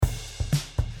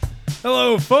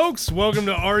Hello, folks. Welcome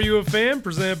to Are You a Fan?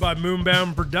 Presented by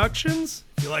Moonbound Productions.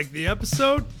 If you like the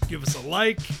episode, give us a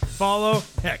like, follow,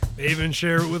 heck, even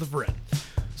share it with a friend.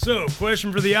 So,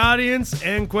 question for the audience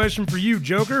and question for you,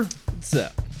 Joker. What's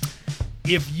up?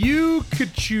 If you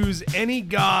could choose any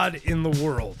god in the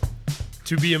world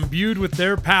to be imbued with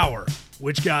their power,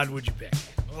 which god would you pick?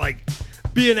 Like,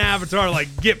 be an avatar,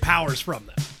 like, get powers from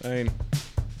them. I mean,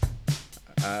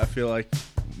 I feel like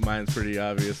mine's pretty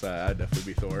obvious. I'd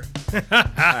definitely be Thor.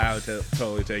 I would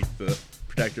totally take the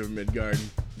Protector of Midgard and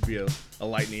be a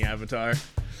lightning avatar.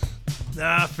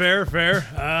 Fair.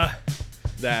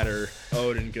 That or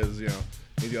Odin, because, you know,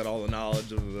 he's got all the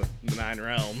knowledge of the Nine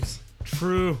Realms.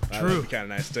 True. That'd be kind of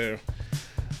nice, too.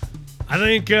 I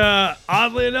think,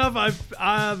 oddly enough,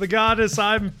 the goddess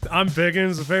I'm picking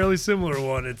is a fairly similar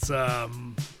one. It's the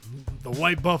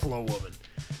White Buffalo Woman.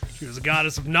 She was a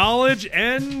goddess of knowledge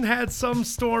and had some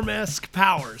storm-esque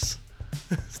powers,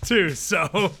 too.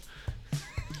 So,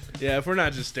 Yeah, if we're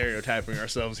not just stereotyping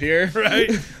ourselves here. right?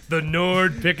 The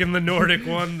Nord picking the Nordic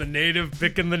one, the native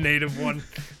picking the native one.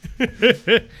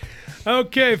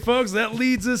 Okay, folks, that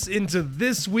leads us into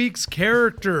this week's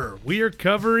character. We are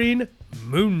covering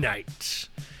Moon Knight.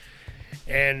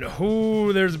 And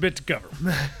there's a bit to cover.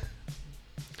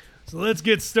 So let's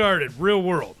get started. Real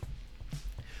world.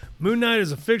 Moon Knight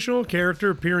is a fictional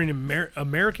character appearing in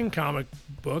American comic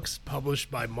books published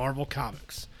by Marvel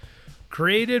Comics.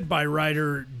 Created by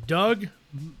writer Doug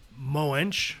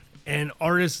Moench and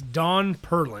artist Don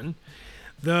Perlin,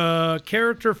 the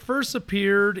character first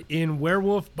appeared in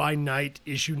Werewolf by Night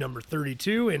issue number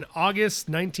 32 in August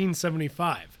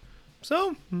 1975.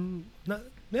 So,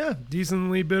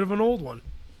 decently bit of an old one.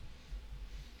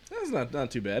 That's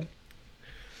not too bad.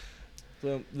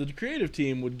 So the creative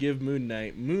team would give Moon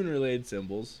Knight moon-related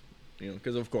symbols,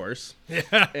 because of course,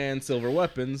 and silver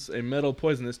weapons, a metal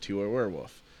poisonous to a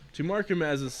werewolf, to mark him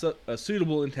as a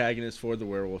suitable antagonist for the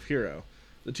werewolf hero.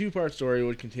 The two-part story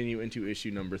would continue into issue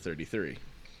number 33.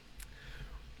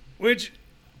 Which,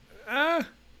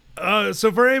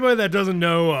 so for anybody that doesn't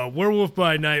know, Werewolf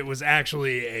by Night was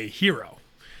actually a hero.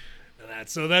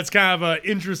 So that's kind of an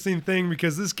interesting thing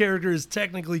because this character is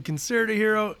technically considered a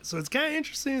hero. So it's kind of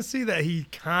interesting to see that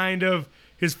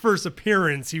his first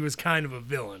appearance, he was kind of a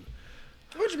villain.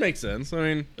 Which makes sense. I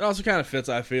mean, it also kind of fits,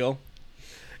 I feel.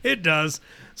 It does.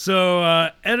 So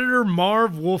editor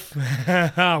Marv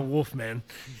Wolfman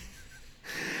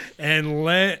and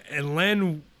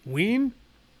Len Wein.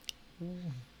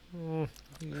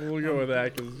 We'll go with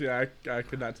that because I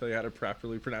could not tell you how to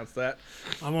properly pronounce that.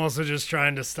 I'm also just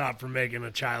trying to stop from making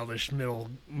a childish middle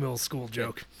school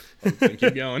joke.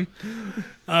 Keep going.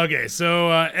 Okay, so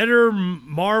editor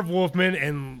Marv Wolfman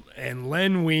and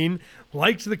Len Wein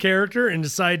liked the character and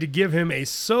decided to give him a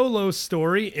solo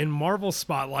story in Marvel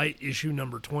Spotlight issue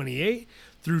number 28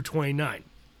 through 29,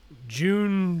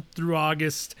 June through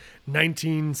August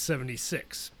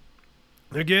 1976.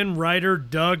 Again, writer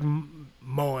Doug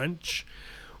Moench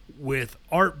with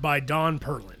art by Don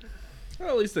Perlin. Well,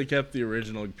 at least they kept the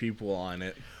original people on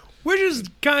it. Which is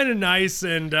kind of nice,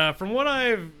 and from what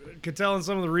I could tell in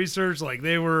some of the research, like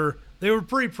they were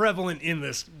pretty prevalent in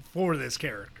this for this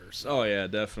character. So. Oh yeah,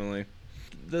 definitely.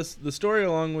 The story,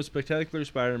 along with Spectacular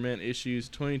Spider-Man issues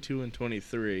 22 and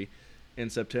 23 in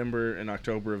September and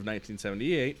October of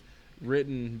 1978,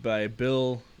 written by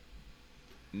Bill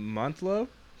Mantlo,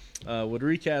 would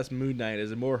recast Moon Knight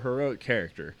as a more heroic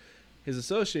character. His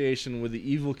association with the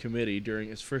Evil Committee during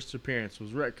his first appearance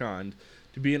was retconned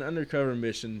to be an undercover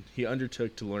mission he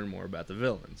undertook to learn more about the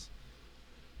villains.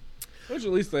 Which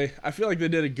at least I feel like they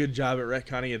did a good job at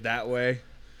retconning it that way.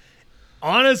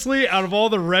 Honestly, out of all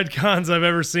the retcons I've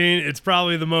ever seen, it's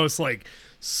probably the most like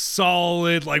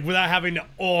solid, like without having to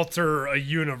alter a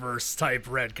universe type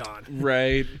retcon.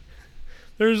 Right.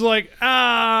 There's like,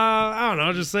 I don't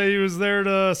know, just say he was there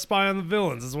to spy on the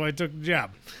villains. That's why he took the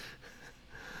job.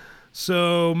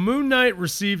 So, Moon Knight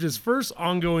received his first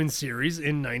ongoing series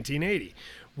in 1980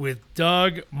 with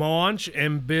Doug Moench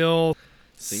and Bill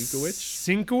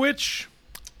Sienkiewicz.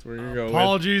 That's where you're going.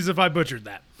 Apologies if I butchered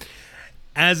that.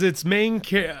 As its main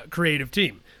creative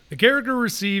team. The character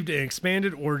received an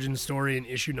expanded origin story in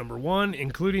issue number 1,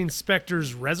 including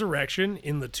Spectre's resurrection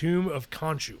in the tomb of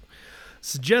Khonshu,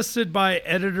 suggested by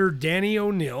editor Danny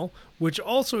O'Neill, which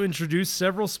also introduced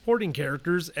several supporting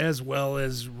characters as well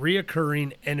as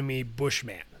reoccurring enemy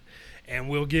Bushman. And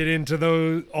we'll get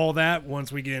into all that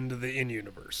once we get into the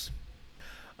in-universe.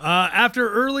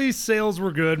 After early sales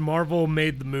were good, Marvel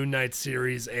made the Moon Knight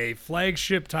series a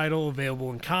flagship title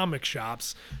available in comic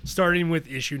shops, starting with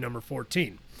issue number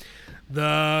 14.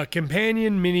 The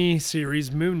companion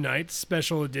mini-series Moon Knight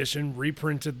Special Edition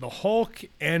reprinted the Hulk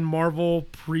and Marvel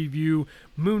Preview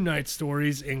Moon Knight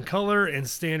stories in color and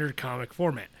standard comic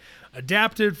format,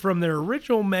 adapted from their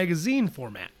original magazine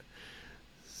format.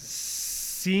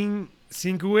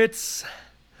 Sienkiewicz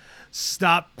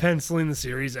stopped penciling the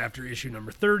series after issue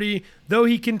number 30, though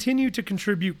he continued to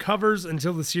contribute covers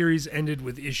until the series ended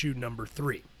with issue number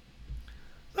 3.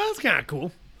 That's kind of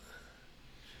cool.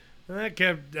 That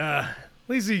kept, at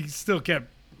least he still kept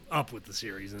up with the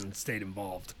series and stayed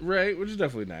involved. Right, which is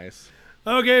definitely nice.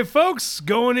 Okay, folks,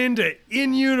 going into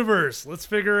In-Universe. Let's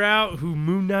figure out who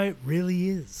Moon Knight really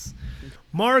is.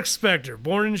 Mark Spector,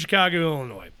 born in Chicago,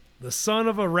 Illinois. The son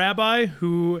of a rabbi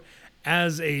who,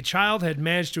 as a child, had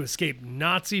managed to escape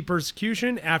Nazi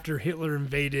persecution after Hitler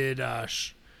invaded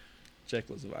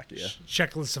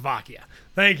Czechoslovakia.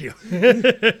 Thank you.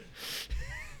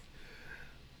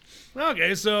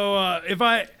 Okay, so if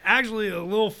I actually a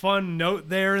little fun note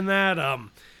there in that,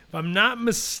 if I'm not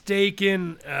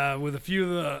mistaken, with a few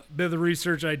of the bit of the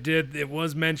research I did, it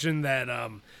was mentioned that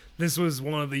this was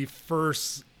one of the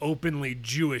first openly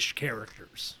Jewish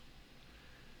characters.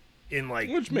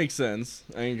 Which makes sense.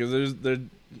 I mean, because there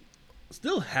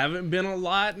still haven't been a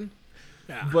lot,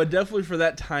 Yeah. but definitely for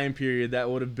that time period, that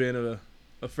would have been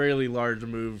a fairly large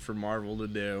move for Marvel to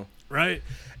do. Right,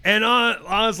 and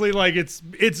honestly, like it's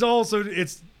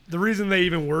the reason they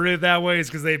even worded it that way is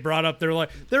because they brought up there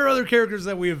are other characters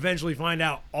that we eventually find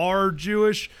out are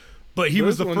Jewish, but he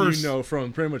was the first,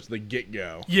 from pretty much the get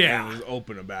go. Yeah, and was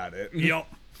open about it.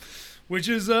 Yep, which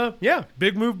is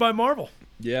big move by Marvel.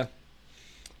 Yeah,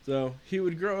 so he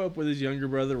would grow up with his younger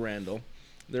brother Randall.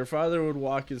 Their father would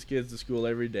walk his kids to school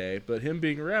every day, but him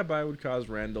being a rabbi would cause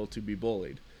Randall to be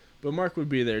bullied. But Mark would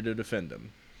be there to defend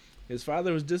him. His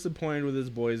father was disappointed with his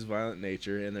boys' violent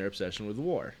nature and their obsession with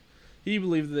war. He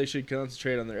believed that they should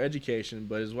concentrate on their education,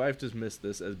 but his wife dismissed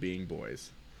this as being boys.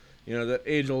 You know, that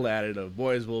age-old adage of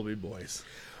boys will be boys.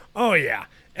 Oh yeah,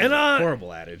 and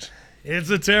horrible adage. It's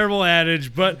a terrible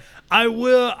adage, but I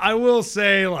will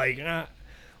say like I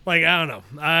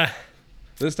don't know.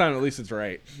 This time at least it's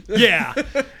right. Yeah,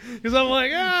 because I'm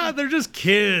like they're just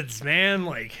kids, man.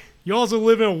 Like you also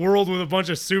live in a world with a bunch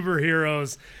of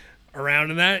superheroes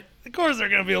around, and that. Of course, they're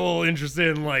going to be a little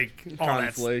interested in, all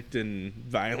conflict and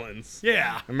violence.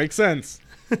 Yeah. It makes sense.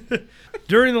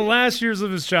 During the last years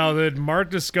of his childhood, Mark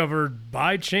discovered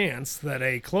by chance that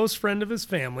a close friend of his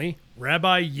family,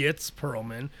 Rabbi Yitz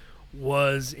Perlman,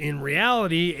 was in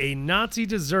reality a Nazi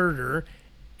deserter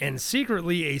and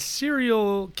secretly a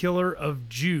serial killer of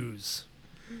Jews.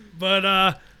 But,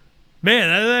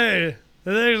 man,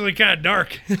 that's actually kind of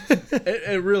dark.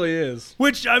 It really is.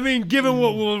 Which, I mean, given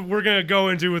what we're going to go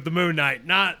into with the Moon Knight,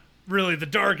 not really the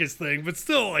darkest thing, but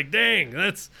still, dang,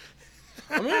 that's...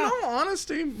 I mean, in all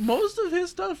honesty, most of his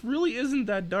stuff really isn't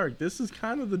that dark. This is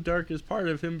kind of the darkest part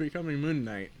of him becoming Moon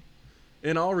Knight.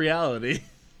 In all reality.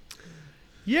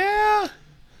 Yeah.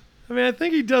 I mean, I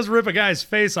think he does rip a guy's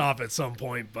face off at some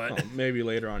point, but... Well, maybe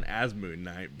later on as Moon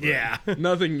Knight. But yeah.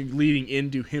 Nothing leading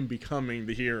into him becoming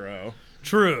the hero.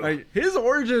 True. His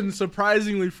origin,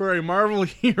 surprisingly for a Marvel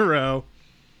hero,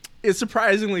 is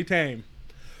surprisingly tame.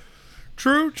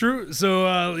 True.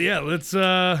 So, let's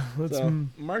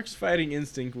Mark's fighting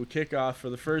instinct would kick off for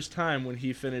the first time when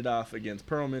he fended off against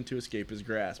Perlman to escape his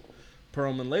grasp.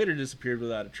 Perlman later disappeared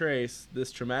without a trace.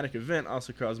 This traumatic event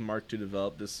also caused Mark to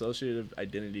develop dissociative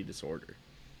identity disorder.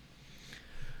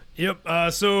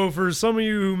 Yep. So, for some of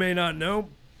you who may not know,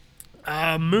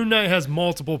 Moon Knight has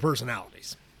multiple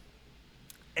personalities.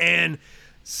 And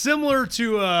similar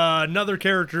to another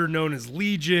character known as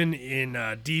Legion in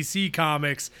DC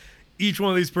Comics, each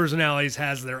one of these personalities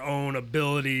has their own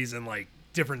abilities and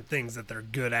different things that they're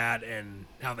good at and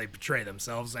how they portray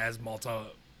themselves, as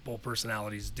multiple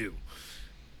personalities do.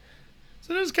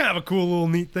 So there's kind of a cool little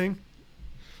neat thing.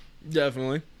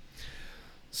 Definitely.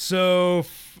 So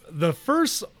the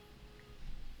first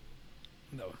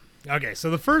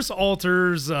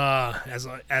alters,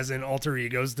 as in alter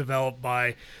egos, developed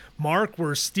by Mark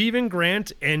were Stephen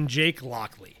Grant and Jake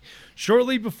Lockley.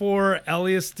 Shortly before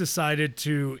Elias decided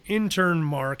to intern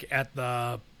Mark at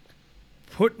the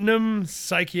Putnam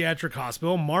Psychiatric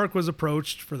Hospital, Mark was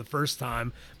approached for the first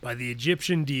time by the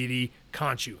Egyptian deity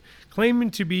Khonshu, claiming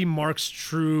to be Mark's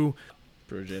true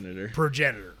progenitor.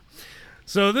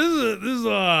 So this is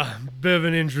a bit of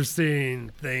an interesting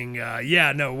thing.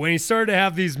 When he started to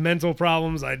have these mental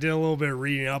problems, I did a little bit of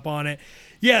reading up on it.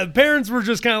 Yeah, the parents were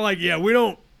just kind of like, we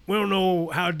don't know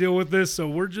how to deal with this, so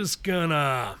we're just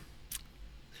gonna,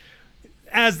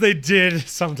 as they did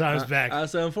sometimes back.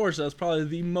 So unfortunately, that's probably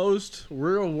the most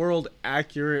real-world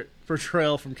accurate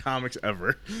portrayal from comics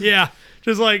ever. Yeah,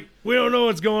 just like, we don't know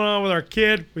what's going on with our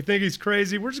kid. We think he's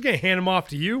crazy. We're just going to hand him off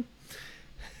to you.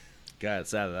 God, it's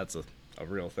sad that's a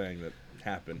real thing that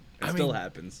happened. It I still mean,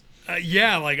 happens.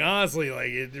 Yeah, like, honestly, like,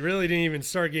 it really didn't even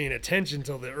start getting attention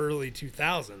until the early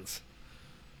 2000s.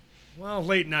 Well,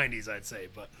 late 90s, I'd say,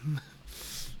 but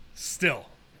still.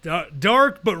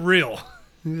 Dark, but real.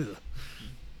 Ugh.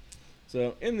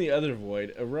 So, in the other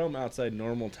void, a realm outside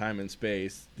normal time and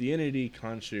space, the entity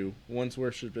Khonshu, once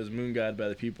worshipped as moon god by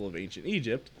the people of ancient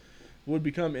Egypt, would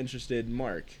become interested in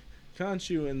Mark.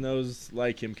 Khonshu and those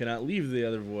like him cannot leave the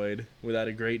other void without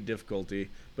a great difficulty,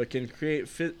 but can create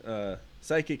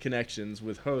psychic connections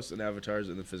with hosts and avatars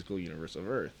in the physical universe of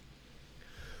Earth.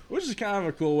 Which is kind of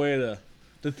a cool way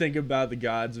to think about the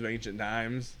gods of ancient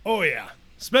times. Oh, yeah.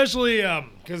 Especially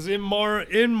because in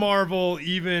Marvel,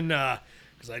 even...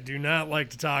 because I do not like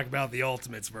to talk about the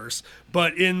Ultimates verse,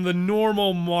 but in the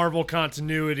normal Marvel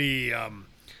continuity,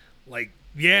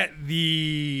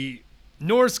 the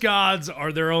Norse gods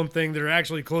are their own thing. They're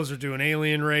actually closer to an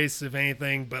alien race, if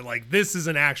anything, but like this is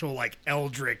an actual like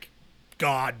eldritch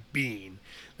god being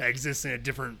that exists in a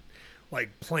different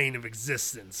like plane of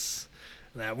existence.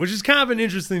 Which is kind of an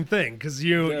interesting thing because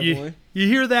you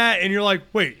hear that and you're like,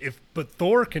 wait, but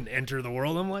Thor can enter the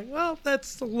world. I'm like, well,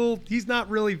 he's not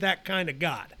really that kind of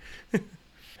god.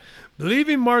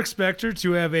 Believing Mark Spector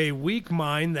to have a weak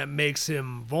mind that makes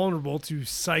him vulnerable to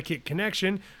psychic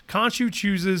connection, Khonshu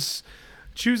chooses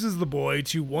the boy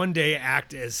to one day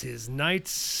act as his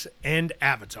knight's end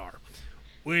avatar.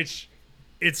 Which,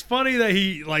 it's funny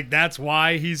that that's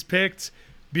why he's picked.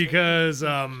 Because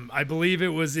I believe it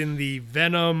was in the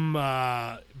Venom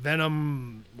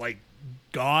like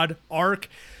God arc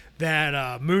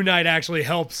that Moon Knight actually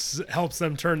helps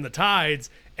them turn the tides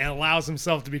and allows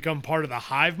himself to become part of the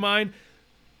hive mind.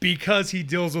 Because he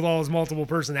deals with all his multiple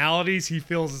personalities, he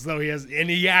feels as though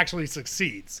he actually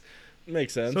succeeds.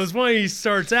 Makes sense. So it's funny he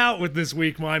starts out with this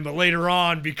weak mind, but later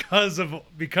on, because of what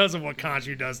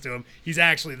Khonshu does to him, he's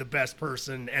actually the best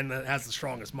person and has the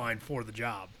strongest mind for the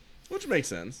job. Which makes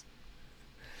sense.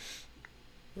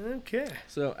 Okay.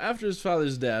 So, after his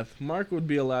father's death, Mark would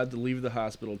be allowed to leave the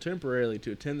hospital temporarily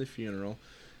to attend the funeral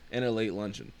and a late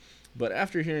luncheon. But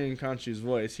after hearing Khonshu's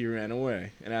voice, he ran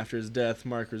away. And after his death,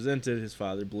 Mark resented his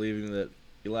father, believing that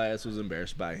Elias was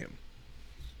embarrassed by him.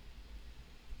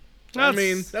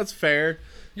 That's fair.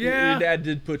 Yeah. Your dad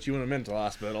did put you in a mental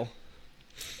hospital.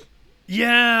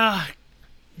 Yeah.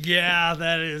 Yeah,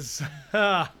 that is...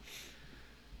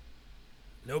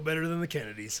 no better than the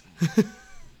Kennedys.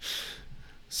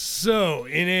 So,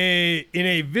 in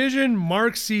a vision,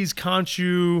 Mark sees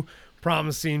Khonshu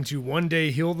promising to one day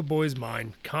heal the boy's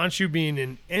mind. Khonshu being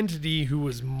an entity who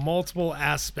has multiple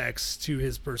aspects to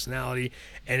his personality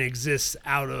and exists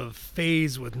out of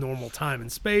phase with normal time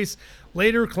and space,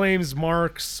 later claims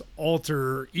Mark's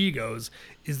alter egos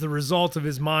is the result of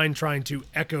his mind trying to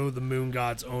echo the moon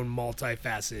god's own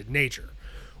multifaceted nature.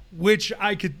 Which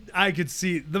I could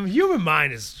see. The human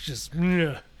mind is just,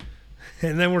 and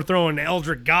then we're throwing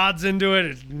eldritch gods into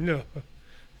it. And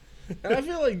I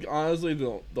feel like honestly,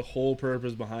 the whole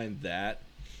purpose behind that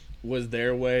was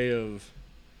their way of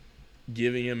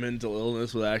giving him mental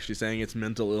illness without actually saying it's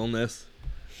mental illness.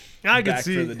 I could back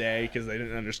see for the day because they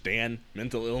didn't understand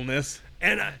mental illness.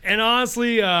 And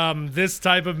honestly, this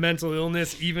type of mental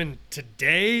illness, even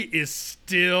today, is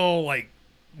still like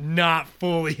not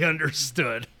fully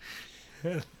understood.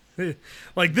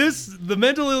 Like the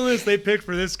mental illness they picked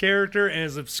for this character, and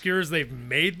as obscure as they've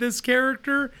made this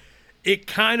character, it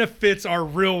kind of fits our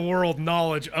real world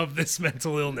knowledge of this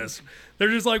mental illness.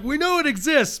 They're just like, we know it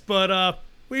exists, but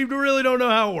we really don't know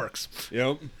how it works.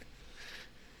 Yep.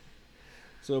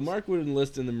 So Mark would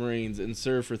enlist in the Marines and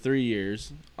serve for 3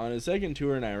 years. On his second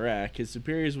tour in Iraq, his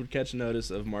superiors would catch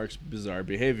notice of Mark's bizarre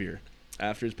behavior.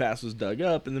 After his past was dug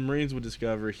up, and the Marines would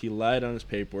discover he lied on his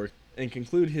paperwork and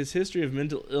conclude his history of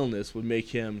mental illness would make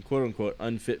him, quote-unquote,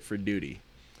 unfit for duty.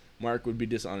 Mark would be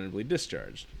dishonorably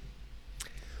discharged.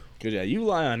 Because, yeah, you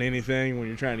lie on anything when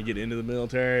you're trying to get into the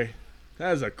military.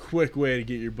 That is a quick way to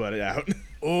get your butt out.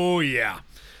 Oh, yeah.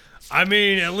 I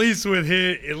mean, at least in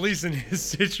his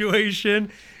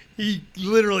situation, he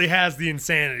literally has the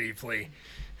insanity plea.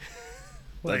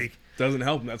 Like, doesn't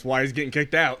help him. That's why he's getting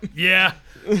kicked out. Yeah.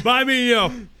 But I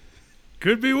mean,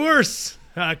 could be worse.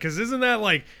 Because isn't that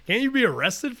like, can't you be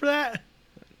arrested for that?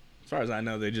 As far as I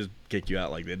know, they just kick you out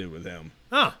like they did with him.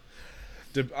 Huh.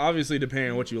 Obviously,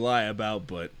 depending on what you lie about,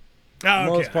 but for Okay.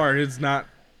 the most part, it's not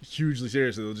hugely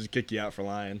serious. They'll just kick you out for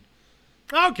lying.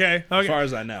 Okay. As far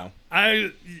as I know.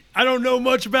 I don't know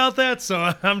much about that,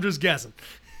 so I'm just guessing.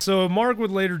 So Mark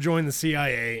would later join the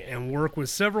CIA and work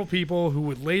with several people who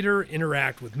would later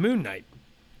interact with Moon Knight,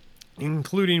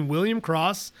 including William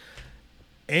Cross,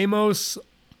 Amos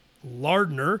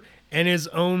Lardner, and his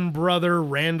own brother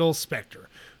Randall Spector,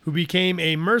 who became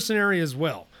a mercenary as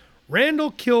well.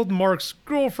 Randall killed Mark's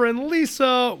girlfriend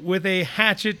Lisa with a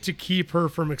hatchet to keep her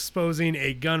from exposing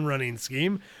a gun-running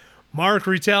scheme. Mark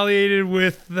retaliated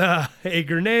with a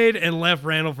grenade and left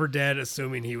Randall for dead,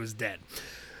 assuming he was dead.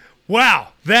 Wow,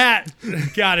 that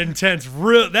got intense.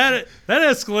 That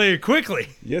escalated quickly.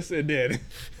 Yes, it did.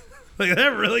 Like,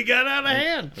 that really got out of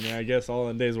hand. I mean, I guess all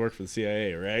in days work for the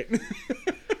CIA, right?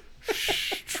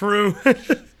 True.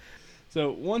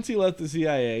 So once he left the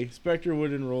CIA, Spector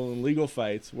would enroll in legal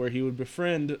fights where he would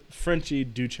befriend Frenchie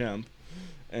Duchamp,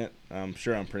 and I'm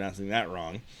sure I'm pronouncing that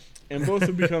wrong, and both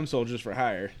would become soldiers for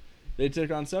hire. They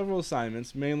took on several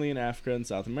assignments, mainly in Africa and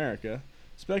South America.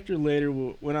 Spector later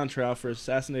went on trial for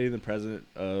assassinating the president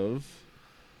of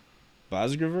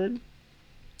Bosgraverd,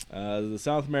 the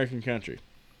South American country.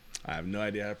 I have no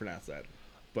idea how to pronounce that,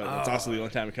 but it's also the only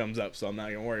time it comes up, so I'm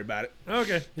not going to worry about it.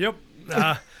 Okay, yep.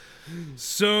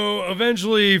 So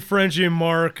eventually, Frenchie and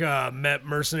Mark met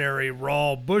mercenary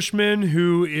Raul Bushman,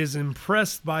 who is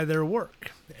impressed by their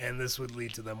work. And this would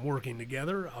lead to them working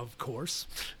together, of course.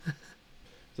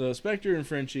 So Spector and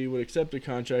Frenchie would accept a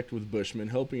contract with Bushman,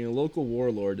 helping a local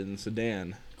warlord in the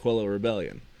Sudan quell a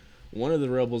rebellion. One of the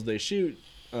rebels they shoot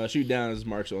down is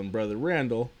Mark's own brother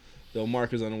Randall, though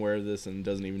Mark is unaware of this and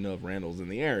doesn't even know if Randall's in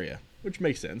the area, which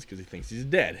makes sense because he thinks he's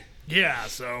dead. Yeah,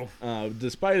 so...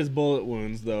 Despite his bullet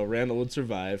wounds, though, Randall would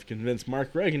survive, convinced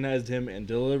Mark recognized him, and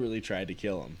deliberately tried to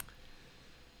kill him.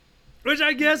 Which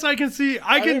I guess I can see...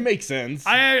 It makes sense.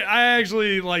 I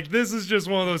actually, like, this is just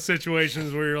one of those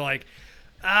situations where you're like,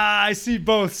 I see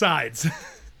both sides.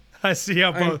 I see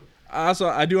how both... Also,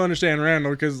 I do understand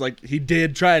Randall because, like, he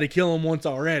did try to kill him once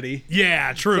already.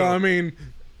 Yeah, true. So, I mean,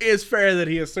 it's fair that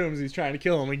he assumes he's trying to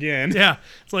kill him again. Yeah.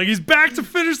 It's like, he's back to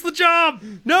finish the job.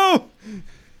 No!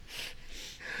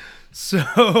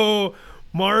 So,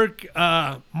 Mark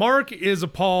is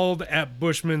appalled at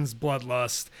Bushman's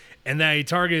bloodlust and that he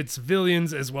targets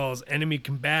civilians as well as enemy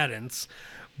combatants.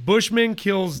 Bushman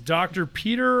kills Dr.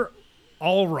 Peter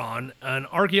Alron, an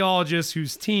archaeologist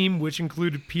whose team, which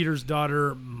included Peter's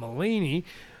daughter Melanie.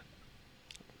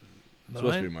 It's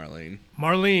supposed to be Marlene.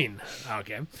 Marlene.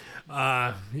 Okay.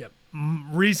 Yep.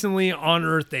 Recently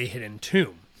unearthed a hidden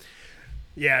tomb.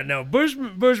 Yeah, no.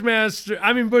 Bushmaster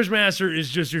is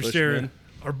just your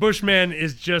Bushman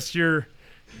is just your...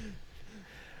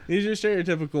 He's your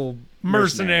stereotypical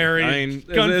mercenary. I mean,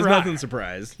 there's nothing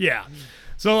surprised. Yeah.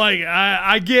 So, like,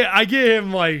 I get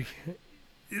him, like...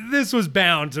 This was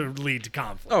bound to lead to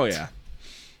conflict. Oh, yeah.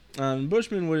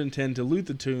 Bushman would intend to loot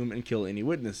the tomb and kill any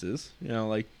witnesses,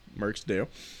 like mercs do.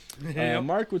 Yep.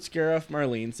 Mark would scare off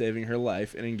Marlene, saving her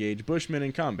life, and engage Bushman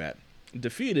in combat.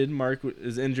 Defeated, Mark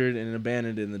is injured and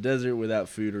abandoned in the desert without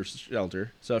food or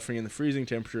shelter, suffering in the freezing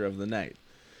temperature of the night.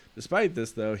 Despite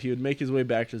this, though, he would make his way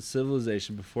back to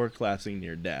civilization before collapsing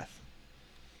near death.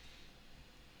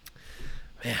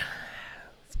 Man,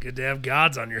 it's good to have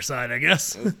gods on your side, I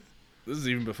guess. This is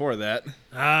even before that.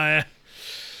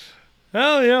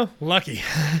 Well, lucky.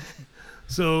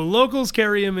 So locals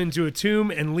carry him into a tomb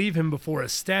and leave him before a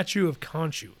statue of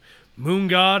Khonshu, moon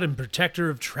god and protector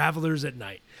of travelers at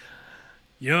night.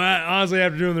 Honestly,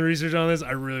 after doing the research on this,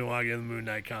 I really want to get in the Moon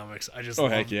Knight comics.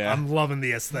 Heck yeah. I'm loving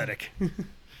the aesthetic.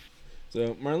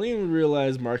 So Marlene would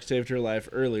realize Mark saved her life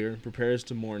earlier and prepares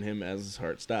to mourn him as his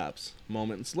heart stops.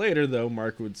 Moments later, though,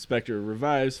 Spector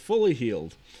revives, fully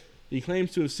healed. He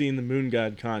claims to have seen the moon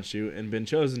god Khonshu and been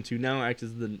chosen to now act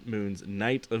as the moon's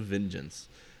Knight of Vengeance,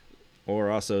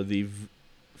 or also the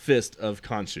Fist of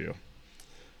Khonshu.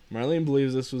 Marlene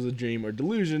believes this was a dream or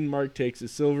delusion. Mark takes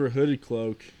his silver hooded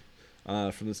cloak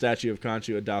from the statue of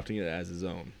Khonshu, adopting it as his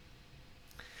own.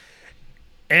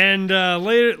 And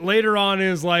later on in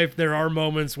his life, there are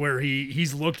moments where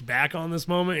he's looked back on this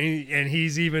moment, and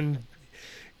he's even...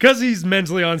 Because he's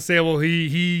mentally unstable,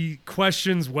 he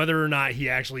questions whether or not he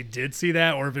actually did see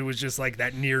that or if it was just like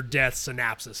that near-death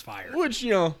synapses fire. Which,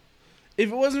 if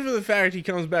it wasn't for the fact he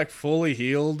comes back fully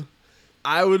healed,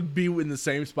 I would be in the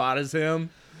same spot as him.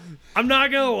 I'm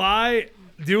not going to lie,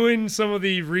 doing some of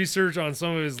the research on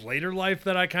some of his later life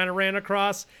that I kind of ran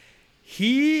across,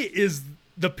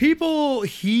 the people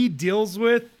he deals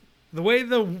with, the way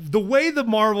the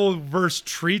Marvel-verse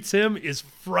treats him is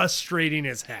frustrating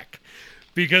as heck.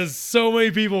 Because so many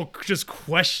people just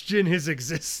question his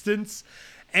existence.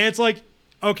 And it's like,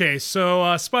 okay,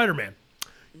 so Spider-Man,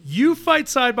 you fight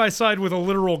side by side with a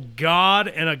literal god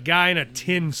and a guy in a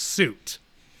tin suit.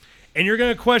 and you're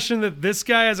going to question that this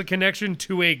guy has a connection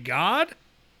to a god?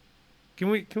 Can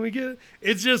we get it?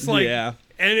 It's just like, Yeah.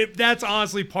 And that's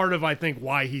honestly part of, I think,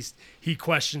 why he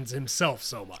questions himself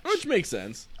so much. Which makes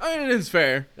sense. I mean, it's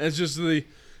fair. It's just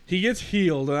he gets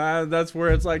healed. That's where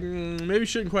it's like, maybe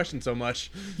shouldn't question so much.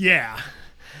 Yeah.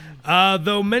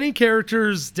 Though many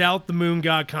characters doubt the moon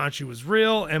god Khonshu was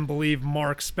real and believe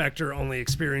Mark Spector only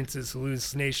experiences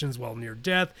hallucinations while near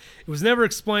death, it was never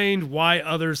explained why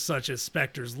others such as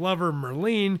Spector's lover,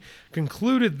 Merlene,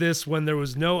 concluded this when there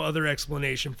was no other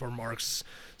explanation for Mark's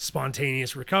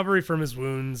spontaneous recovery from his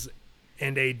wounds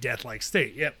and a death-like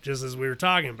state. Yep, just as we were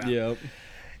talking about. Yep.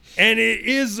 And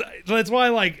that's why,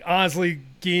 like, honestly,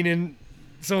 Geenan,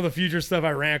 some of the future stuff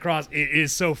I ran across, it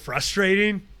is so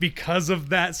frustrating because of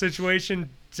that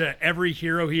situation. To every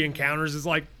hero he encounters is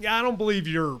like, yeah, I don't believe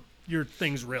your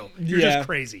thing's real. You're just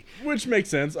crazy. Which makes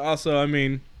sense. Also, I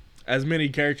mean, as many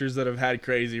characters that have had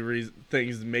crazy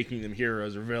things making them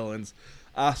heroes or villains,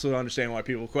 I also understand why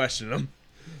people question them.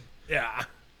 Yeah.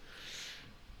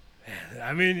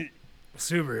 I mean,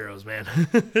 superheroes, man.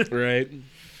 Right.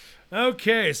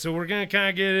 Okay, so we're going to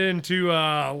kind of get into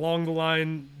along the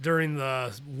line during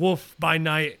the Wolf by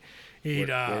Night.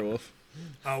 Werewolf.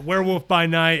 Werewolf by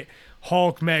Night,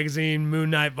 Hulk magazine, Moon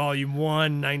Knight Volume 1,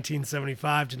 1975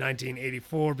 to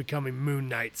 1984, becoming Moon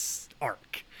Knight's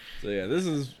arc. So yeah, this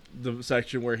is the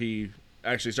section where he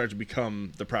actually starts to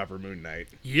become the proper Moon Knight.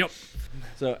 Yep.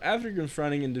 So after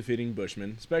confronting and defeating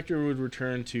Bushman, Spector would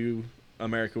return to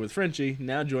America with Frenchie,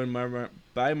 now joined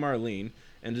by Marlene,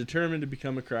 and determined to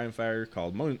become a crime fighter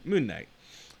called Moon Knight,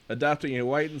 adopting a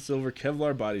white and silver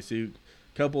Kevlar bodysuit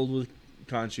coupled with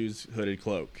Khonshu's hooded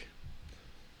cloak.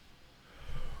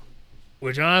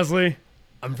 Which, honestly,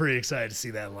 I'm pretty excited to see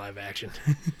that in live action.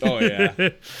 Oh, yeah.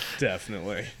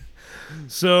 Definitely.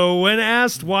 So, when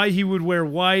asked why he would wear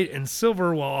white and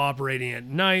silver while operating at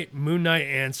night, Moon Knight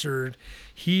answered,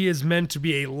 he is meant to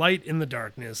be a light in the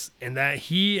darkness, and that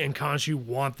he and Khonshu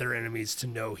want their enemies to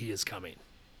know he is coming.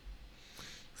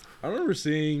 I remember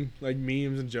seeing like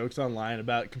memes and jokes online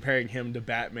about comparing him to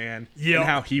Batman Yep. and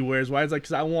how he wears white. It's like,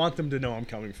 because I want them to know I'm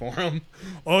coming for him.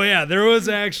 Oh, yeah. There was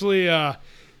actually,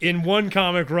 in one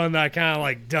comic run that I kind of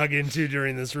like dug into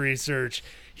during this research,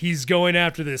 he's going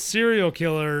after this serial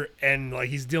killer and like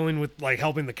he's dealing with like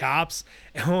helping the cops.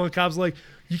 And one of the cops like,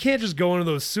 you can't just go into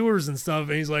those sewers and stuff.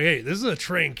 And he's like, hey, this is a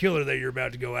trained killer that you're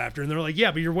about to go after. And they're like, yeah,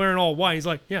 but you're wearing all white. He's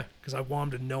like, yeah, because I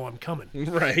want him to know I'm coming.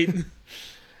 Right.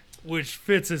 Which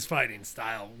fits his fighting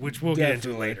style, which we'll get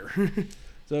into later.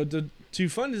 So to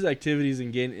fund his activities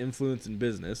and gain influence in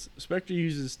business, Spector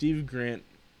uses his Steve Grant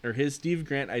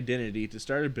identity to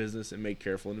start a business and make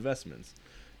careful investments,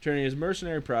 turning his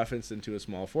mercenary profits into a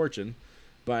small fortune.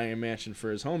 Buying a mansion for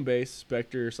his home base,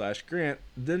 Spector/Grant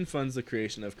then funds the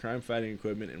creation of crime-fighting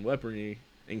equipment and weaponry,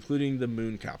 including the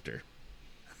Mooncopter.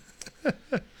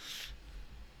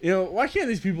 Why can't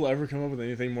these people ever come up with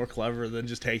anything more clever than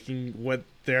just taking what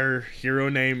their hero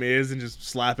name is and just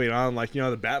slapping it on, like, the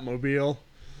Batmobile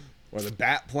or the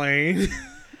Bat plane?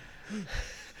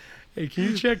 Hey, can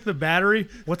you check the battery?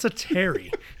 What's a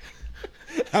Terry?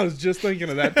 I was just thinking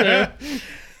of that too.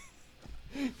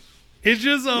 It's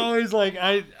just always like,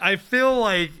 I feel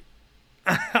like,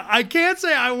 I can't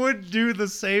say I would do the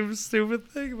same stupid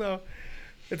thing, though.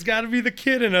 It's got to be the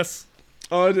kid in us.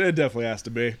 Oh, it definitely has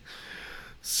to be.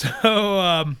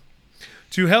 So,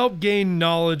 to help gain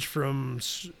knowledge from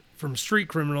street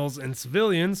criminals and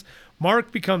civilians,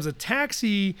 Mark becomes a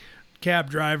taxi cab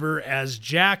driver as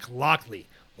Jack Lockley.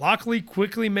 Lockley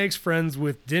quickly makes friends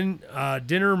with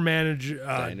diner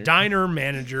manager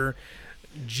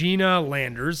Gina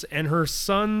Landers and her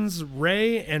sons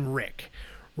Ray and Rick.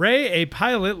 Ray, a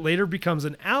pilot, later becomes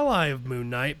an ally of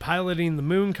Moon Knight, piloting the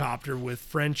Mooncopter with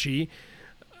Frenchie.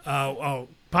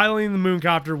 Piloting the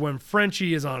Mooncopter when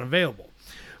Frenchie is unavailable.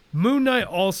 Moon Knight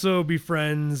also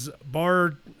befriends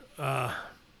Bertrand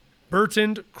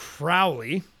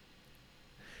Crowley,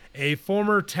 a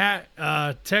former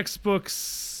textbook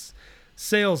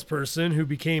salesperson who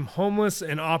became homeless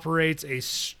and operates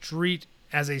as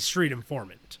a street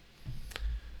informant.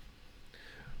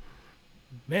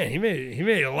 Man, he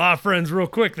made a lot of friends real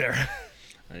quick there.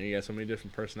 And you got so many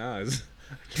different personalities.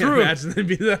 I can't True. imagine they'd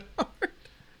be that hard.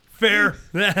 Fair.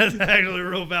 That's actually a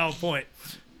real valid point.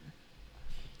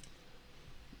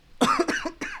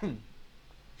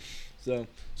 So,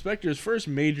 Spector's first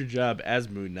major job as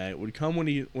Moon Knight would come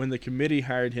when the committee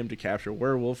hired him to capture a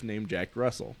werewolf named Jack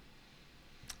Russell.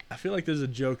 I feel like there's a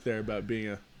joke there about being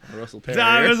a Russell Terrier.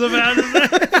 I was about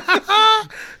to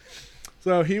say.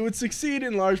 So he would succeed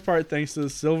in large part thanks to the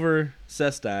silver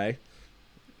cesti,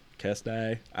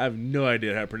 Kestai. I have no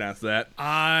idea how to pronounce that.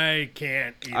 I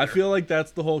can't either. I feel like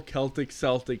that's the whole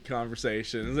Celtic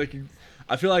conversation. It's like,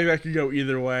 I feel like that could go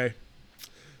either way.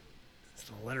 It's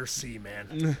the letter C,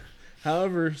 man.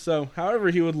 However,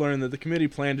 he would learn that the committee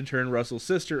planned to turn Russell's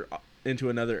sister into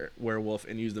another werewolf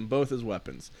and use them both as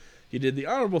weapons. He did the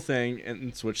honorable thing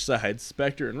and switched sides.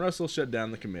 Spectre and Russell shut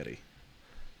down the committee.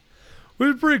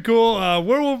 Which is pretty cool.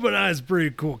 Werewolf and I is a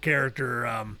pretty cool character.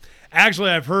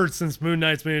 Actually, I've heard since Moon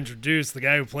Knight's been introduced, the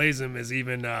guy who plays him has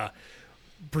even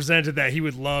presented that he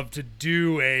would love to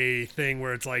do a thing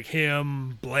where it's like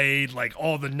him, Blade, like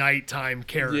all the nighttime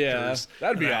characters. Yeah,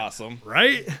 that'd be awesome.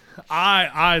 Right?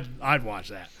 I'd watch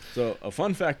that. So, a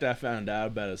fun fact I found out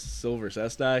about a Silver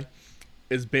Sestai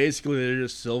is basically they're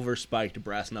just silver spiked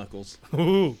brass knuckles.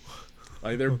 Ooh.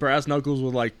 Like, they're brass knuckles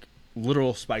with, like,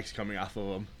 literal spikes coming off of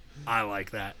them. I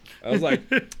like that. I was like,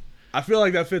 I feel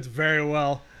like that fits very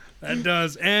well. That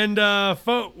does. And,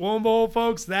 Wombo,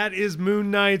 folks, that is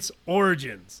Moon Knight's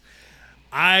origins.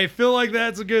 I feel like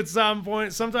that's a good stopping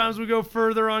point. Sometimes we go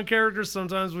further on characters,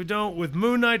 sometimes we don't. With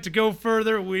Moon Knight, to go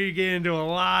further, we get into a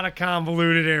lot of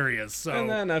convoluted areas. So. And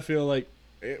then I feel like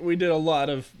we did a lot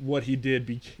of what he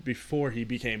did before he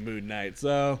became Moon Knight.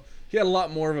 So he had a lot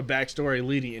more of a backstory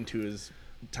leading into his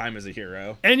time as a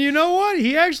hero. And you know what?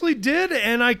 He actually did,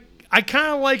 and I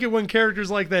kind of like it when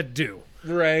characters like that do.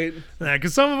 Right.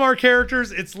 Because some of our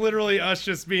characters, it's literally us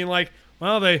just being like,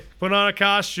 well, they put on a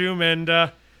costume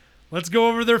and let's go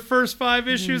over their first 5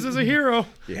 issues as a hero.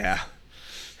 Yeah.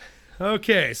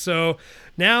 Okay, so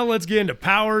now let's get into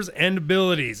powers and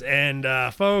abilities.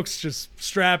 And folks, just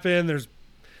strap in. There's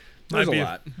a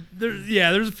lot.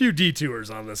 There's a few detours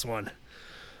on this one.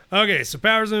 Okay, so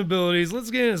powers and abilities.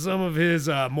 Let's get into some of his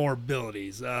more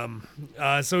abilities.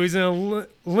 So he's an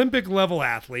Olympic level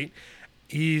athlete.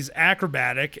 He's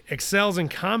acrobatic, excels in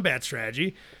combat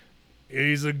strategy.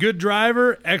 He's a good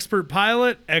driver, expert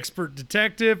pilot, expert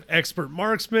detective, expert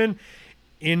marksman,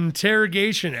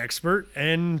 interrogation expert,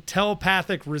 and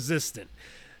telepathic resistant.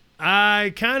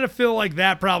 I kind of feel like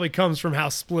that probably comes from how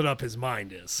split up his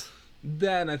mind is.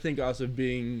 That, and I think also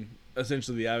being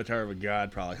essentially the avatar of a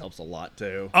god probably helps a lot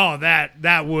too. Oh,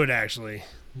 that would actually.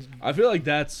 I feel like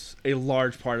that's a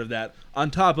large part of that.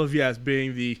 On top of, yes,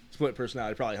 being the split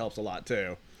personality probably helps a lot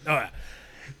too. Oh, yeah.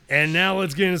 And now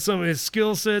let's get into some of his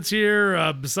skill sets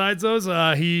here. Besides those,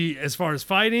 he, as far as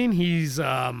fighting, he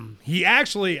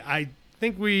actually, I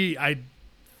think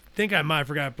I might have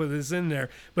forgot to put this in there,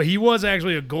 but he was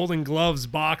actually a Golden Gloves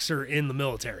boxer in the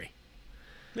military.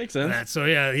 Makes sense. So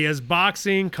yeah, he has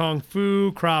boxing, kung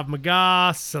fu, Krav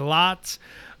Maga, Silat,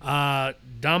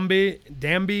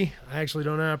 Dambi. I actually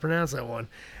don't know how to pronounce that one.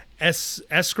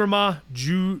 Eskrima,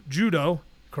 Judo,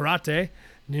 Karate,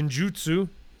 Ninjutsu,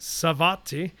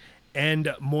 Savate, and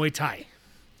Muay Thai.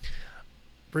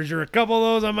 Pretty sure a couple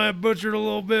of those I might have butchered a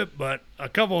little bit, but a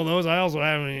couple of those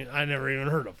I never even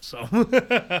heard of. So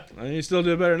you still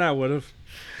did better than I would have.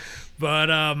 But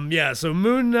yeah, so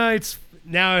Moon Knight's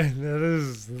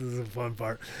this is a fun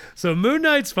part. So Moon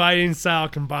Knight's fighting style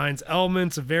combines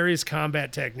elements of various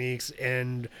combat techniques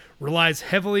and relies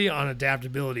heavily on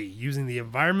adaptability, using the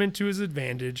environment to his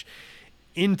advantage,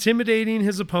 intimidating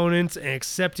his opponents, and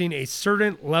accepting a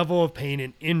certain level of pain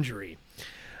and injury.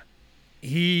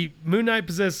 Moon Knight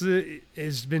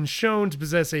has been shown to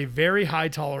possess a very high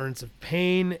tolerance of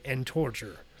pain and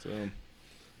torture. So,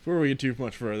 before we get too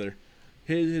much further,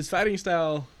 his fighting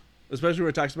style, especially where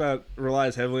it talks about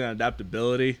relies heavily on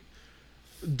adaptability,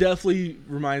 definitely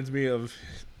reminds me of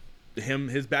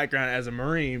his background as a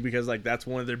Marine, because like that's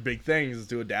one of their big things is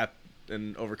to adapt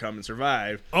and overcome and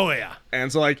survive. Oh yeah.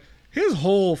 And so like his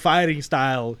whole fighting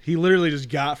style, he literally just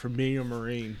got from being a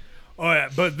Marine. Oh yeah,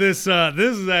 but this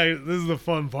is the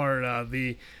fun part.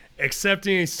 The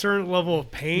accepting a certain level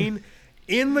of pain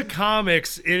in the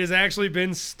comics, it has actually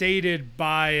been stated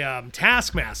by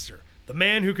Taskmaster, the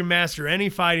man who can master any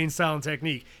fighting style and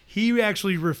technique. He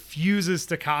actually refuses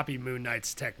to copy Moon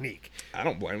Knight's technique. I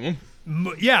don't blame him.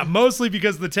 Yeah, mostly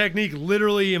because the technique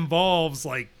literally involves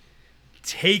like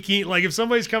taking, like if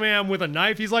somebody's coming at him with a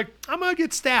knife, he's like, I'm gonna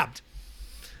get stabbed,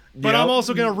 but I'm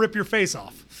also gonna rip your face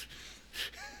off.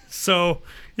 So,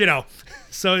 yeah,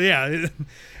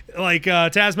 like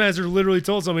Taskmaster literally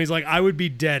told someone, he's like, I would be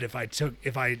dead if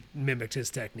I mimicked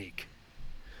his technique.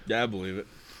 Yeah, I believe it.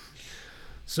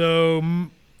 So,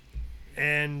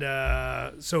 and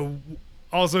so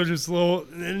also just a little,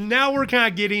 now we're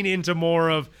kind of getting into more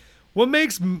of what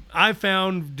makes, I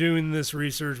found doing this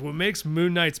research, what makes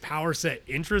Moon Knight's power set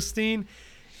interesting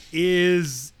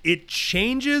is it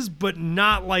changes, but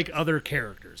not like other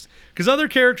characters. Because other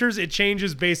characters, it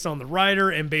changes based on the writer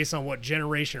and based on what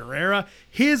generation or era.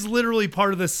 His literally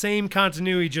part of the same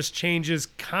continuity, just changes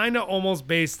kind of almost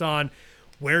based on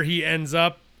where he ends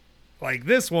up. Like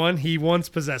this one, he once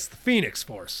possessed the Phoenix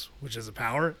Force, which is a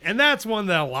power, and that's one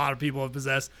that a lot of people have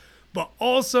possessed. But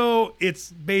also,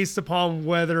 it's based upon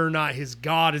whether or not his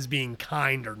god is being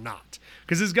kind or not.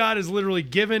 Because his god is literally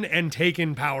given and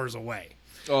taken powers away.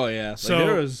 Oh, yeah.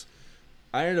 So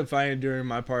I ended up finding during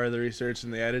my part of the research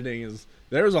and the editing is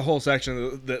there was a whole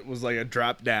section that was like a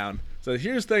drop down. So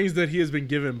here's things that he has been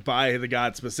given by the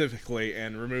god specifically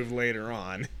and removed later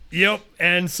on. Yep.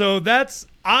 And so that's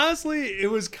honestly, it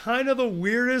was kind of the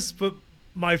weirdest, but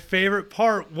my favorite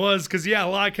part was because, yeah, a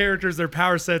lot of characters, their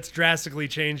power sets drastically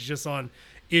change just on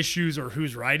issues or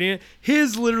who's writing it.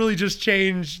 His literally just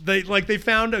changed. They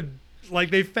found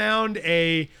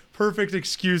a perfect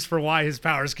excuse for why his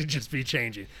powers could just be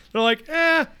changing. They're like,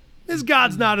 this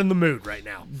god's not in the mood right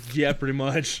now. Yeah, pretty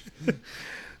much.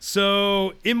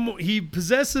 So he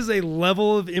possesses a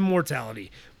level of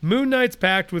immortality. Moon Knight's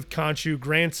pact with Khonshu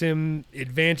grants him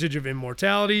advantage of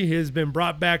immortality. He has been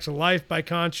brought back to life by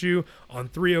Khonshu on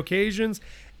 3 occasions.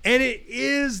 And it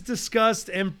is discussed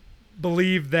and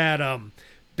believed that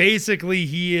basically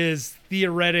he is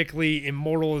theoretically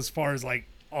immortal as far as like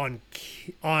on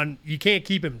you can't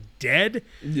keep him dead.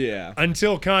 Yeah.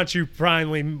 Until Khonshu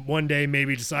finally one day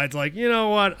maybe decides like, you know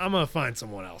what, I'm going to find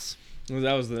someone else. Well,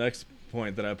 that was the next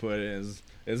point that I put is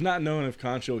not knowing if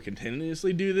Khonshu will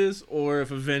continuously do this or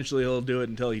if eventually he'll do it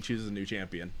until he chooses a new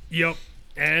champion. Yep.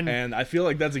 And I feel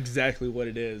like that's exactly what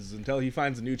it is. Until he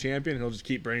finds a new champion, he'll just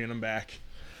keep bringing them back.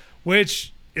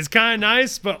 Which is kind of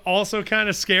nice, but also kind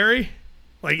of scary.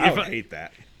 Like I would hate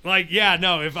that. Like, yeah,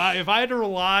 no. If I had to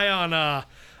rely on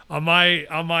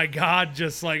my god,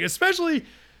 just like, especially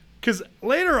because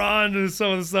later on in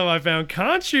some of the stuff I found,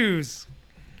 Khonshu's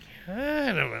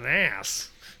kind of an ass.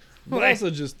 But also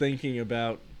just thinking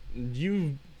about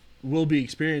you will be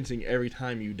experiencing every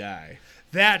time you die.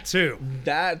 That too.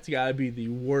 That's got to be the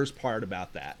worst part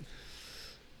about that.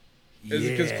 Yeah.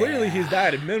 Because clearly he's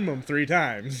died a minimum 3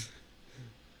 times.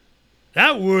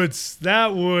 That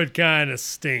would kind of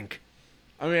stink.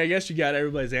 I mean, I guess you got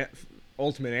everybody's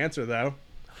ultimate answer, though.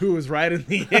 Who was right in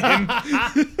the end?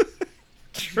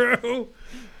 True.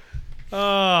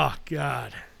 Oh,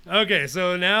 God. Okay,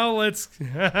 so now let's...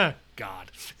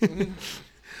 God.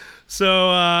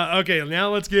 So, okay,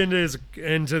 now let's get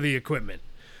into the equipment.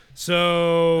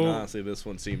 So... And honestly, this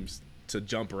one seems to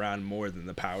jump around more than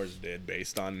the powers did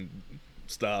based on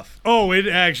stuff. Oh, it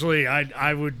actually,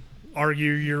 I would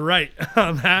argue you're right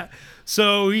on that.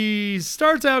 So he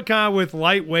starts out kind of with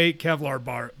lightweight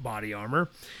Kevlar body armor,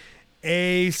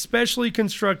 a specially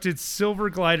constructed silver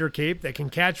glider cape that can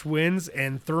catch winds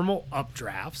and thermal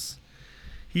updrafts.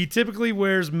 He typically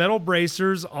wears metal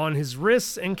bracers on his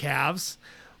wrists and calves.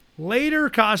 Later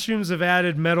costumes have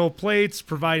added metal plates,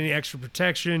 providing extra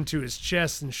protection to his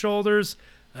chest and shoulders.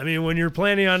 I mean, when you're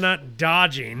planning on not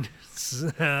dodging, it's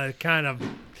kind of...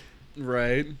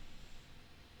 Right.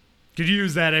 Could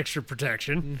use that extra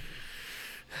protection.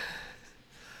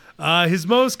 His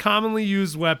most commonly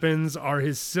used weapons are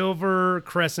his silver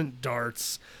crescent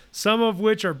darts, some of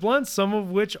which are blunt, some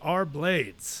of which are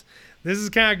blades. This is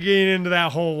kind of getting into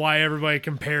that whole why everybody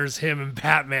compares him and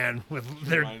Batman with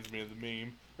their... Reminds me of the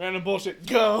meme. Random bullshit,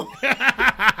 go!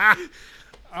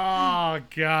 Oh,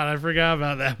 God, I forgot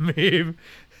about that meme.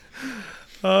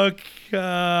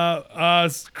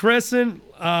 Crescent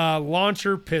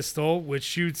launcher pistol, which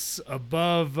shoots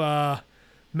above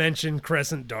mentioned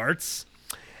crescent darts.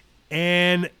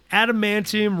 And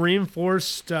adamantium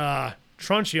reinforced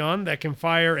truncheon that can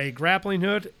fire a grappling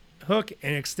hook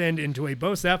and extend into a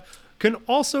bow staff. Can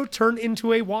also turn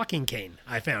into a walking cane,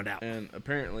 I found out. And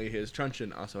apparently his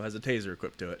truncheon also has a taser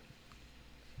equipped to it.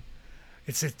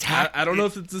 It's a I don't know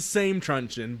if it's the same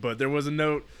truncheon, but there was a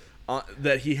note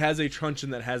that he has a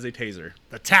truncheon that has a taser.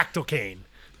 The tactile cane.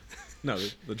 No,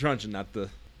 the truncheon, not the...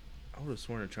 I would have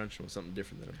sworn a truncheon was something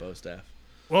different than a bow staff.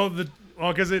 Well,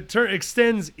 because it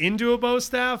extends into a bow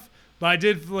staff, but I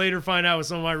did later find out with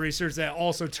some of my research that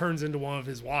also turns into one of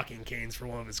his walking canes for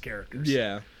one of his characters.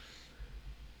 Yeah.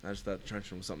 I just thought the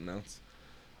truncheon was something else.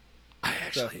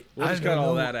 We'll I just cut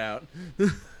all that out.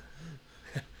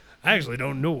 I actually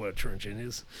don't know what a truncheon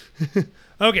is.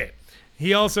 Okay.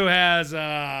 He also has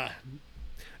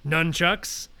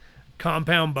nunchucks,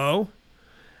 compound bow.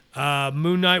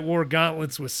 Moon Knight wore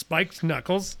gauntlets with spiked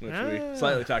knuckles. Which we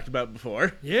slightly talked about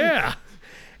before. Yeah.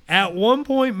 At one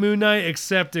point, Moon Knight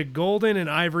accepted golden and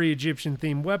ivory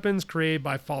Egyptian-themed weapons created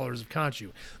by followers of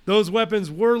Khonshu. Those weapons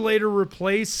were later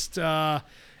replaced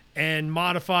and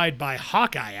modified by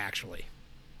Hawkeye, actually.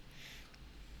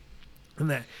 And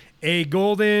that a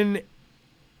golden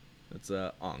That's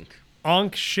Ankh.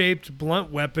 Ankh-shaped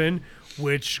blunt weapon,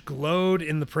 which glowed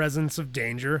in the presence of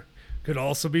danger, could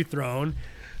also be thrown.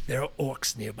 There are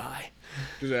orcs nearby.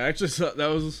 Because I actually saw, that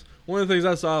was one of the things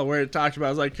I saw where it talked about. I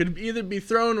was like, could either be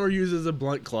thrown or used as a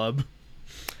blunt club.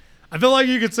 I feel like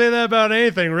you could say that about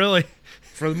anything, really.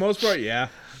 For the most part, yeah.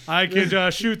 I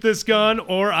could shoot this gun,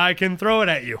 or I can throw it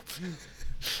at you.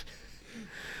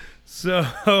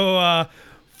 So,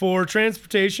 for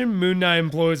transportation, Moon Knight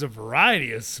employs a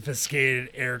variety of sophisticated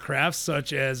aircraft,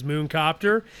 such as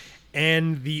Mooncopter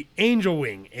and the Angel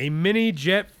Wing, a mini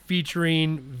jet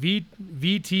featuring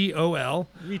VTOL,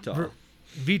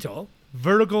 VTOL,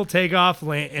 vertical takeoff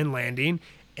and landing,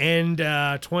 and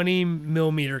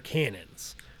 20-millimeter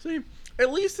cannons. See,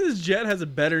 at least his jet has a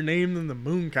better name than the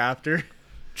Mooncopter.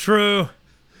 True.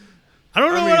 I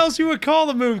don't know what else you would call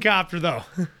the Mooncopter, though.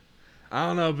 I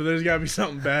don't know, but there's got to be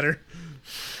something better.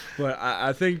 But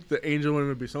I think the Angel Wing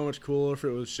would be so much cooler if it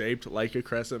was shaped like a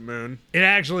crescent moon. It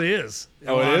actually is.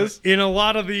 Oh, it is? In a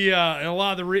lot of the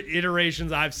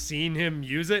iterations I've seen him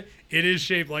use it, it is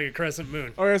shaped like a crescent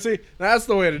moon. Okay, see, that's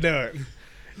the way to do it.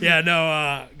 Yeah,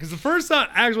 no, because the first time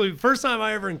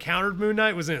I ever encountered Moon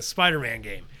Knight was in a Spider-Man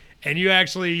game, and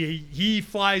he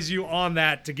flies you on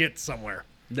that to get somewhere.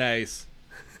 Nice.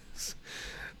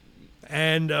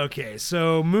 And okay,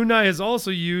 so Moon Knight has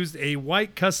also used a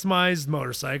white customized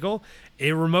motorcycle,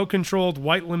 a remote-controlled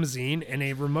white limousine, and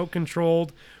a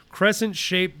remote-controlled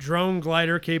crescent-shaped drone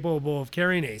glider capable of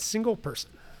carrying a single person.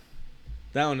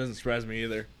 That one doesn't surprise me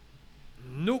either.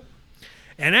 Nope.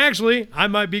 And actually, I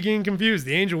might be getting confused.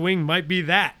 The Angel Wing might be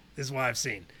that, is what I've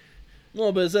seen.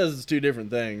 Well, but it says it's two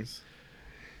different things.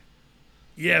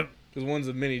 Yeah. Because one's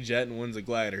a mini jet and one's a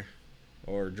glider.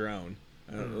 Or drone.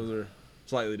 Those are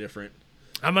slightly different.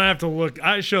 I might have to look.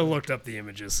 I should have looked up the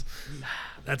images.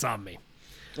 That's on me.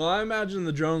 Well, I imagine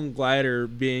the drone glider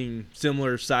being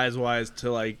similar size-wise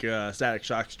to like Static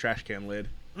Shock's trash can lid.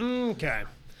 Okay.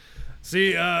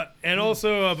 See, and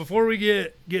also before we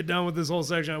get done with this whole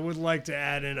section, I would like to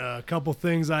add in a couple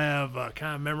things I have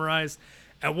kind of memorized.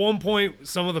 At one point,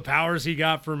 some of the powers he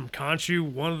got from Khonshu,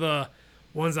 one of the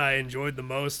ones I enjoyed the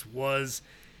most was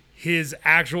his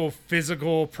actual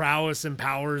physical prowess and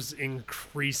powers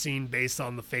increasing based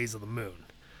on the phase of the moon.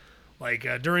 Like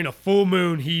during a full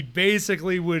moon, he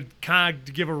basically would kind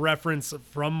of give a reference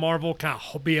from Marvel, kind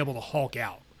of be able to Hulk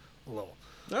out a little.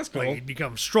 That's cool. Like he'd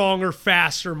become stronger,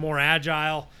 faster, more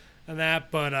agile, and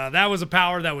that. But that was a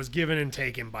power that was given and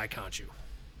taken by Khonshu.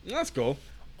 That's cool.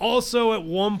 Also, at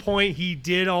one point, he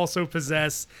did also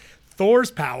possess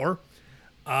Thor's power,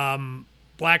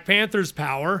 Black Panther's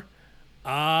power,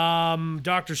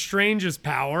 Doctor Strange's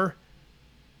power,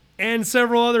 and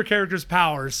several other characters'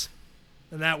 powers.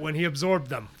 And that when he absorbed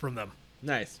them from them.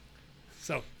 Nice.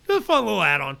 So, it was a fun little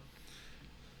add-on.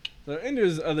 So into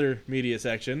his other media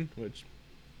section, which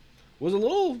was a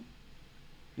little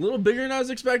bigger than I was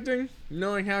expecting,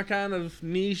 knowing how kind of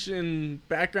niche and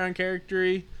background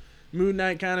character-y Moon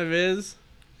Knight kind of is.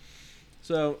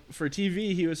 So for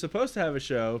TV, he was supposed to have a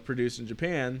show produced in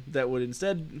Japan that would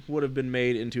have been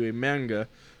made into a manga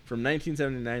from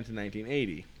 1979 to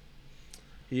 1980.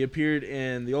 He appeared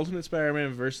in The Ultimate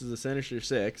Spider-Man vs. the Sinister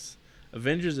Six,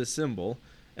 Avengers Assemble,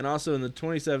 and also in the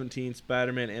 2017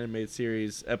 Spider-Man animated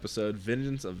series episode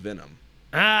Vengeance of Venom.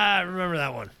 I remember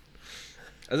that one.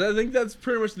 As I think that's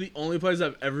pretty much the only place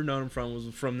I've ever known him from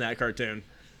was from that cartoon.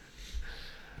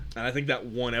 And I think that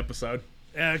one episode.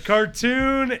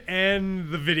 Cartoon and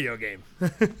the video game.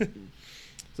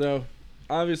 So,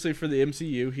 obviously for the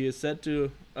MCU, he is set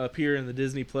to appear in the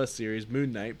Disney Plus series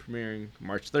Moon Knight, premiering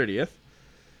March 30th.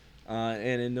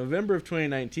 And in November of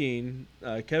 2019,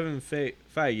 Kevin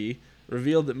Feige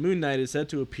revealed that Moon Knight is set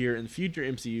to appear in future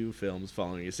MCU films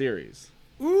following a series.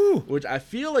 Ooh! Which I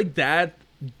feel like that,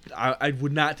 I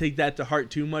would not take that to heart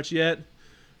too much yet,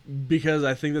 because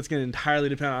I think that's going to entirely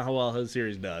depend on how well his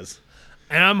series does.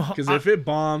 And Because if it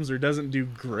bombs or doesn't do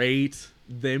great,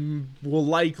 they will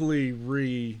likely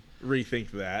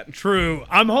rethink that. True.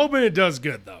 I'm hoping it does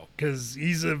good, though, because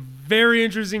he's a very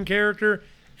interesting character.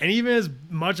 And even as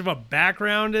much of a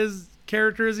background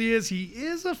character as he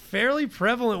is a fairly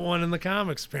prevalent one in the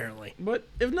comics, apparently. But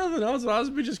if nothing else, it'll also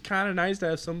be just kind of nice to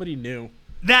have somebody new.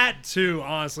 That, too,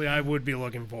 honestly, I would be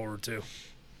looking forward to.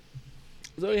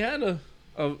 So he had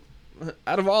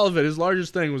out of all of it, his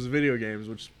largest thing was video games,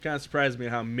 which kind of surprised me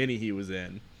how many he was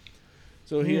in.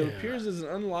 So he appears as an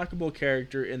unlockable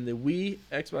character in the Wii,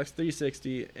 Xbox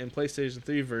 360, and PlayStation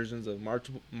 3 versions of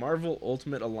Marvel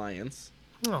Ultimate Alliance.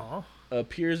 Aww.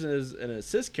 appears as an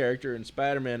assist character in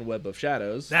Spider-Man Web of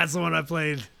Shadows. That's the one I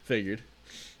played. Figured.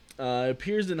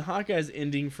 Appears in Hawkeye's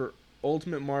ending for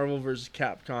Ultimate Marvel vs.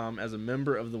 Capcom as a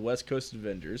member of the West Coast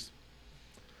Avengers.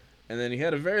 And then he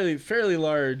had a fairly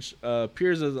large,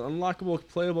 appears as an unlockable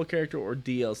playable character or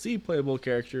DLC playable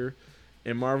character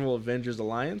in Marvel Avengers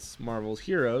Alliance, Marvel's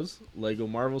Heroes, Lego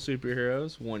Marvel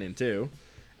Superheroes 1 and 2,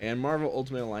 and Marvel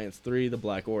Ultimate Alliance 3, The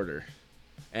Black Order.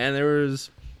 And there was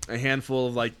a handful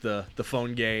of like the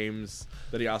phone games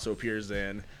that he also appears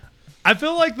in. I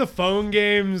feel like the phone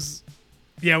games,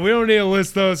 yeah, we don't need to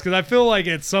list those because I feel like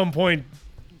at some point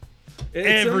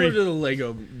it's similar to the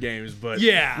Lego games, but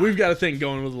yeah, we've got a thing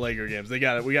going with the Lego games. We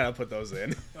got to put those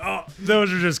in. Oh,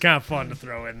 those are just kind of fun to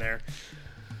throw in there.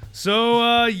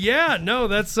 So yeah, no,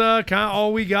 that's kind of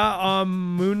all we got on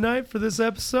Moon Knight for this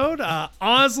episode.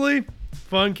 Honestly,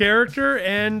 fun character,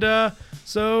 and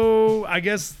so I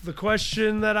guess the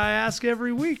question that I ask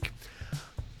every week: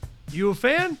 you a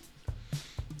fan?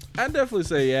 I'd definitely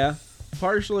say yeah.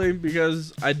 Partially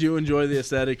because I do enjoy the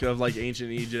aesthetic of like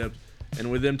ancient Egypt, and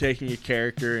with them taking a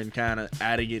character and kind of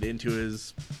adding it into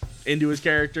his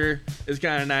character is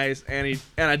kind of nice, and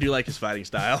I do like his fighting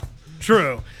style.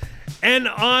 True. And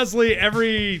honestly,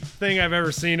 everything I've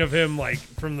ever seen of him, like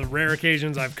from the rare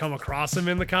occasions I've come across him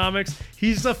in the comics,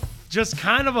 he's just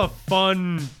kind of a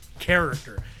fun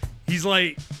character. He's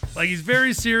like he's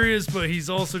very serious, but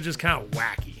he's also just kind of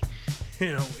wacky,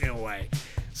 in a way.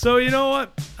 So you know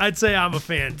what? I'd say I'm a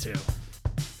fan too.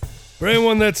 For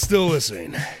anyone that's still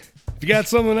listening, if you got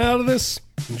something out of this,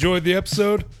 enjoyed the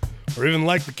episode, or even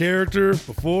liked the character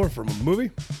before from a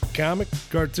movie, comic,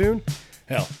 cartoon,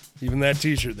 hell, even that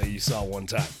t-shirt that you saw one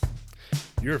time,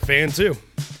 you're a fan too.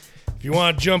 If you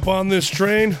want to jump on this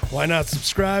train, why not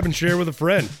subscribe and share with a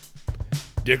friend?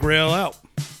 Dick Rail out.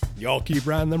 Y'all keep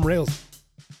riding them rails.